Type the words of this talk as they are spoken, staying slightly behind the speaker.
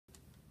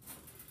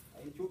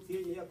anh chụp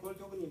xí như con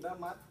cho cái nhìn ra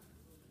mắt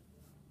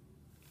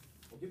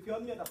một cái phiếu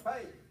như là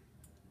phải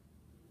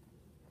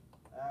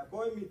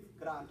coi mịt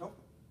cản thốc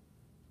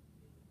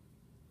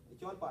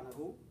cho bạn là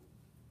rú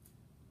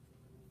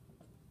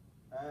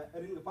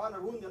riêng cái bạn là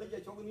rú nhà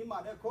lấy cho cái nhìn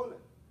mà để coi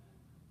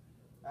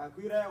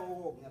quy ra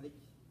ô nhà lấy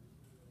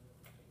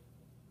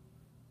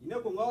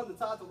nếu cũng ngon thì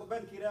sao tụi có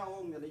bên kia ra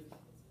ô nhà lấy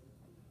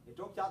thì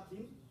chốt chát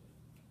tín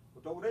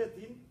của trâu rê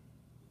tín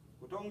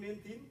của trâu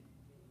miên tín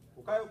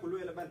của cái của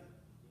lùi là bên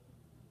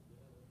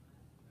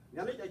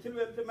nhà lấy chỉ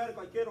lùi thì mấy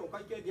coi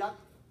kia điạc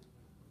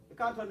cái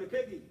can thần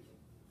cái gì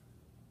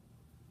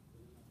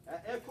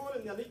cô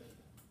là nhà lấy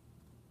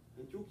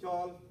mình chúc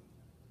cho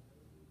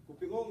của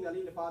phi ngôn nhà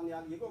lấy là fan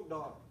nhà lấy có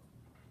đỏ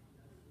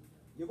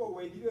những có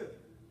quay đi được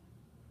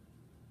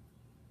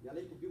nhà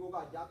lấy của phi ngôn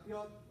cả giáp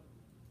phiêu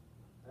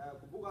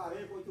của bố gà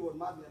rê có chuồn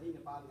mát nhà lấy là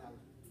fan nhà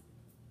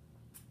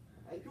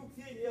anh chúc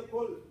xí như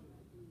cô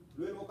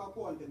lùi vào các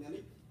quan thì nhà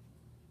lấy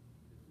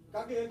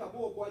các cái cả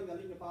bố quay nhà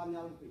lấy là fan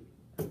nhà lấy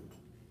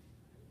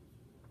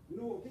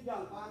nu cái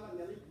dàn fan là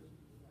nhà lấy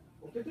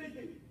ok thế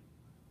chứ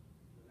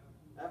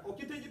ok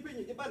thế chứ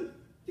pin như bên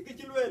thì cái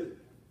chiluen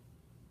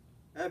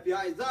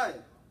PCA dai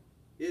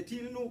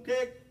thì nu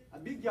cake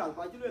big dàn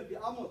phải chiluen thì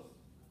amos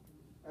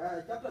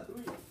chapter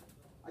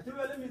 3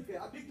 chiluen là mình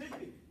cái big thế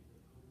chứ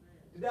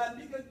dan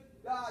big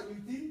cái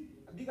yutin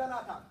big cái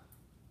nào thằng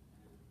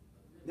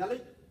nhà lấy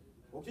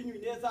ok như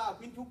này ra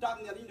pin chúc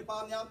trăng nhà lấy là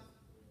pan nhau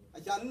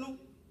chán nu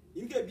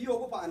những cái bio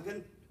có phản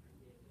thân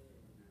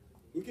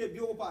những cái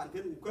bio có phản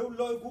thân cái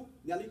lôi cú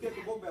nhà lấy cái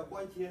bốc bèo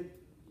quan chiên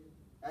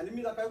anh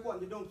mi là cái quan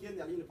thì đông chiên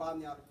nhà lấy pan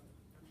nhau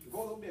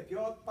có lúc để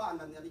phiếu pan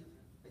là nhà lấy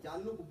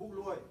chán nu cũng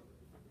bốc lôi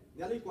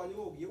nhà lấy quan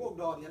những cái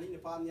đòn nhà lấy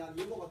pan nhau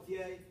những cái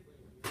chia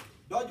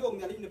đó dùng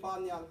nhà lấy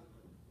pan nhau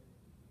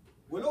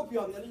với lúc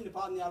phiếu nhà lấy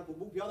pan nhau cũng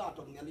bốc phiếu là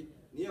trồng nhà lấy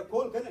nhiều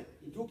khôn cái này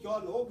chúc cho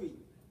nó bị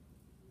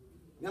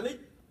nhà lấy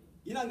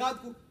ý là ngắt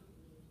cú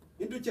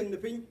in tu chừng được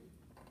pin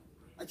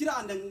chỉ là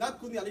anh đừng ngắt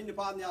cú nhà lấy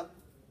pan nhau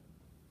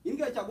in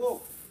cái chả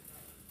vô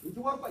in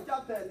chú phải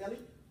chắc thế nhà lấy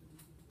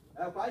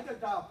phải cái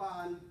trà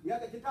phàn nghe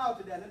cái cao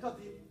thì đèn nó thật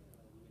thì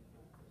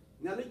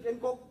nhà lấy trên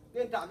cốc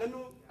trên trà cái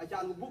nu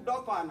chàng bút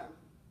đó phàn à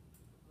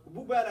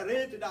bút bé là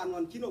rê thì đàn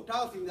còn chín hộp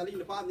thao thì nhà lấy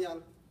là phàn nhà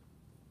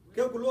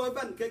kêu cái lôi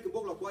bên cái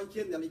bốc là quan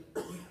trên nhà lấy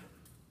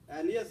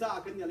nia ra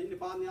cái nhà lấy là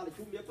phàn nhà là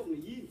chung liếp trong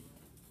này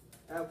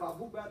và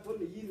bút bé thôn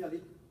này nhà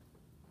lấy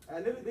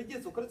nếu cái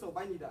chiếc số số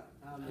bay như đã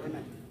cái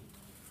này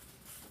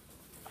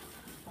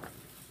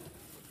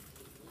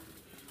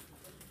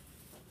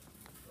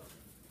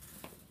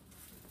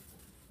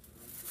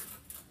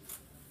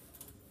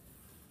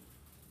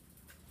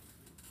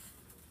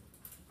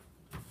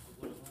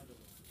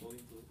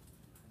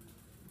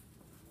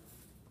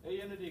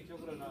Ini di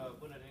kyokuran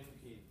pun ada yang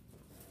ki